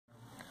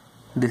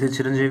This is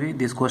Chiranjeevi.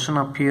 This question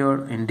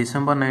appeared in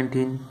December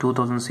 19,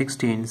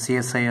 2016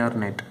 CSIR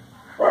net.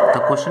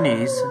 The question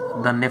is,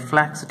 the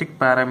nephalauxetic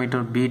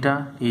parameter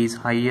beta is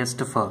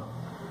highest for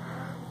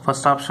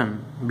first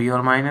option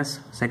Br minus,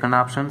 second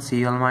option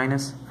Cl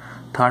minus,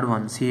 third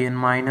one Cn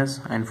minus,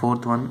 and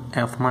fourth one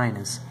F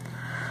minus.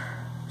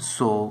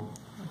 So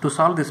to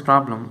solve this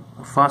problem,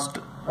 first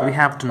we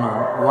have to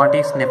know what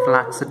is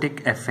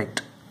nephalauxetic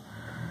effect.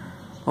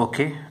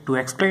 Okay, to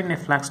explain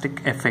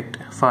nephalauxetic effect,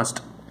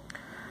 first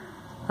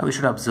we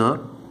should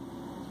observe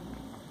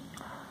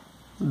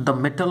the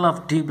metal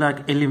of D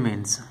black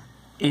elements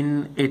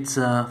in its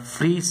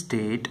free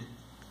state.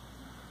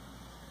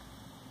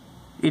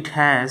 It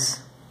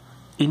has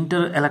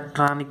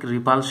interelectronic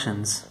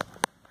repulsions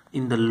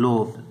in the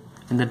lobe,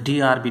 in the d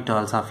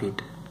orbitals of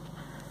it.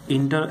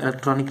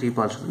 Interelectronic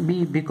repulsion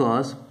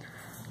because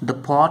the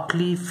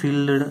partly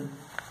filled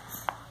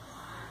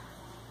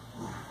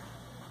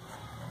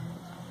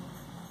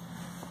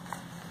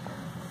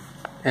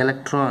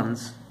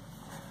electrons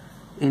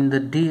in the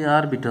d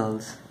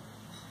orbitals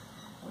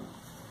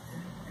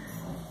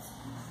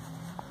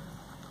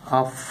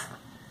of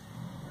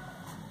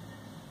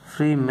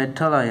free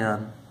metal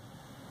ion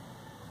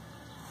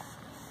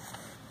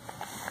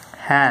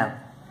have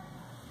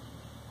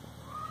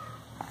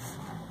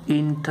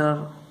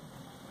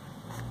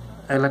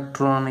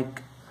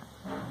interelectronic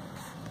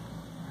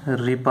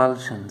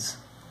repulsions.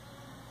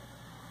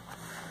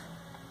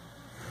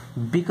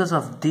 Because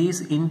of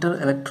these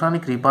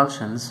interelectronic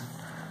repulsions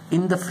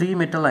in the free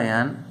metal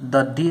ion,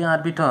 the d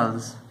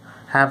orbitals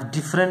have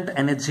different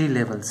energy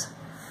levels.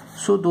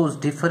 So those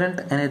they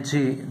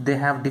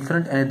have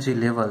different energy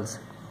levels,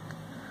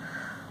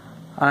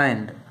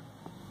 and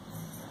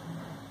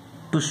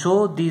to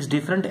show these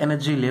different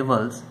energy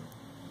levels,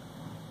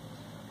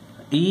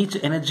 each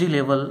energy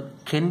level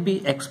can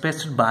be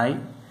expressed by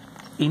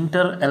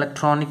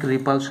interelectronic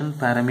repulsion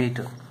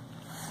parameter.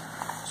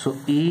 So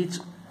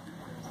each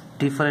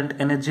different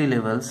energy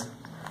levels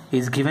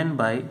is given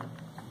by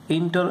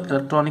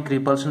interelectronic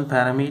repulsion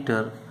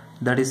parameter,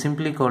 that is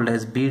simply called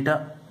as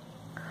beta.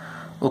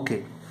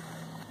 Okay,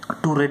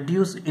 to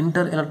reduce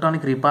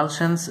interelectronic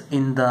repulsions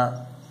in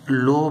the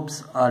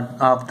lobes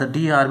of the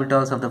d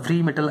orbitals of the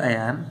free metal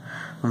ion,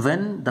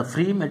 when the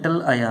free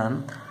metal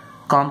ion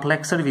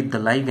complexed with the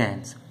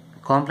ligands,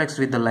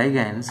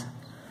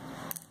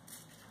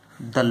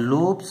 the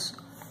lobes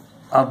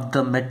of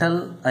the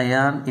metal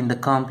ion in the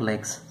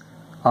complex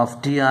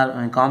of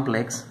Dr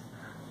complex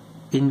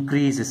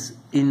increases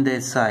in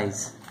their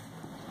size.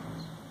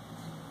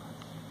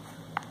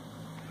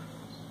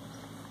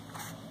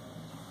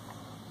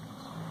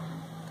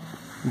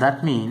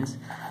 That means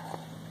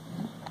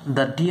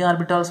the d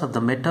orbitals of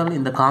the metal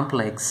in the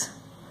complex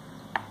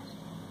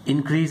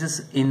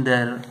increases in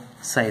their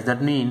size.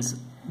 That means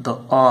the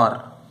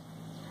R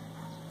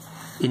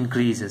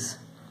increases,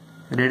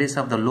 radius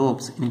of the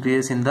lobes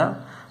increases in the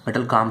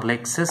metal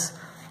complexes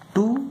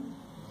to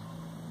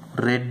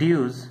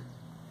reduce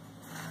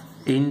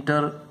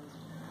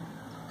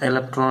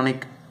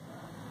interelectronic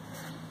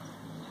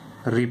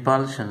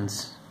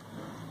repulsions,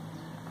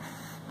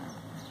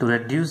 to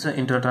reduce the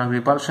interelectronic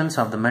repulsions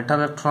of the metal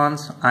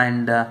electrons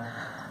and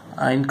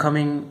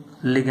incoming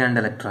ligand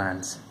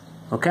electrons.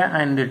 Okay,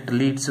 and it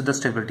leads to the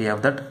stability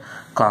of that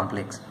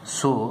complex.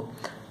 So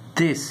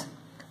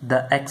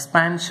the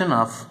expansion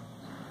of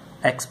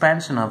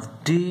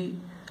d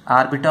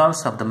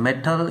orbitals of the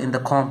metal in the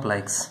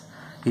complex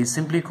is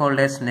simply called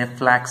as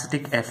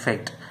nephalauxetic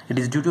effect. It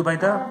is due to by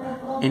the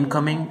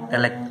incoming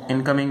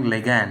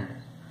ligand.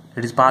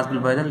 It is possible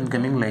by the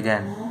incoming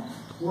ligand.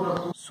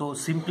 So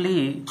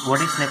simply,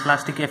 what is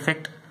nephalauxetic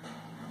effect?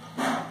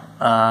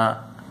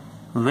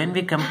 When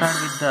we compare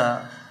with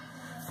the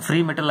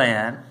free metal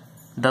ion,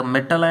 the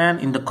metal ion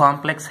in the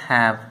complex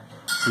have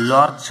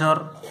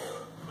larger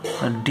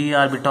d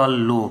orbital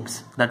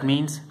lobes. That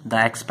means the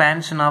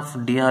expansion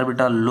of d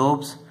orbital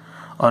lobes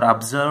are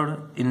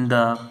observed in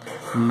the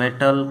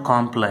metal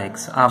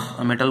complex.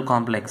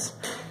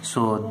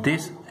 So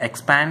this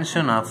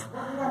expansion of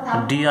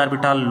d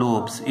orbital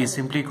lobes is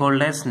simply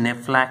called as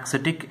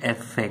nephalauxetic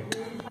effect.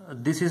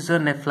 This is a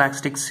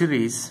nephalauxetic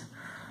series.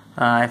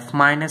 F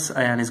minus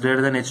ion is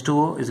greater than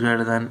H2O, is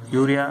greater than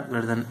urea,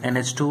 greater than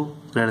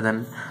NH2, greater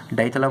than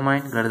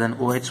diethylamine, greater than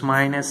OH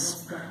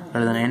minus,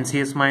 greater than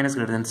NCS minus,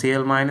 greater than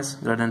Cl minus,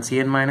 greater than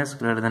Cn minus,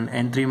 greater than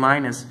N3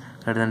 minus,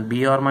 greater than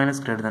Br minus,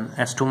 greater than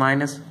S2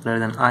 minus, greater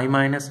than I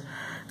minus,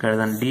 greater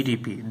than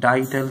DTP,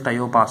 diethyl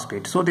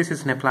thiophosphate. So this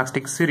is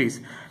nephalauxetic series.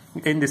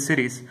 In this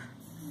series,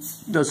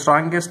 the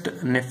strongest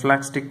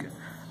nephalauxetic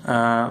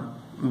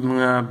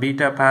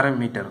beta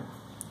parameter,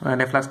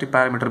 nephalauxetic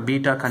parameter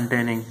beta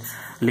containing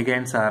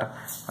ligands are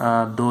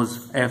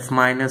those F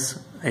minus,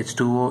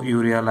 H2O,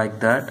 urea, like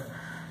that.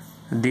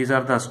 These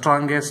are the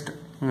strongest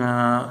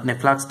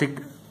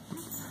nephalauxetic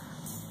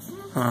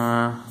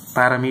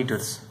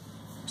parameters.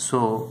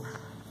 So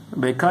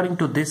according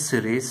to this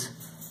series,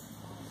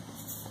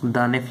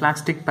 the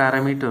nephalauxetic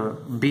parameter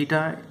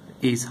beta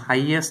is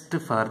highest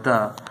for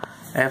the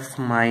F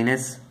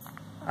minus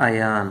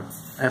ion.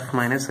 F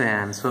minus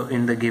AN. So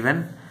in the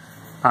given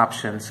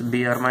options,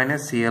 Br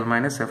minus, Cl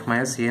minus, F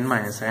minus, Cn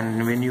minus,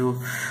 and when you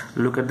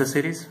look at the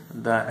series,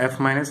 the F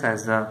minus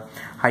has the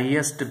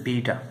highest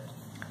beta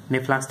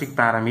nephalauxetic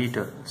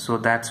parameter, so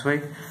that's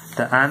why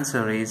the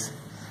answer is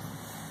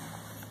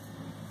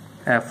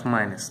F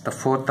minus. The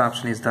fourth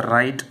option is the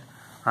right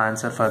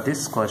answer for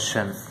this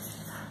question.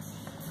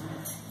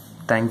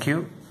 Thank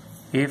you.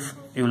 If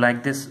you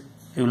like this,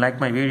 you like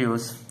my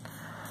videos,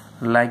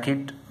 like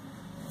it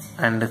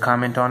and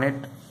comment on it.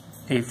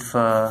 If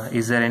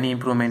is there any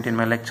improvement in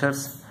my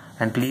lectures,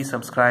 and please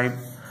subscribe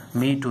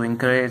me to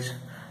encourage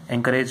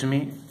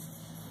me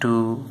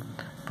to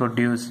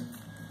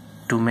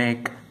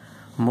make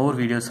more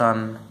videos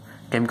on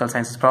chemical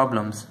sciences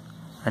problems,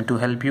 and to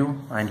help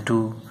you and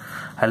to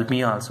help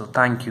me also.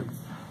 Thank you.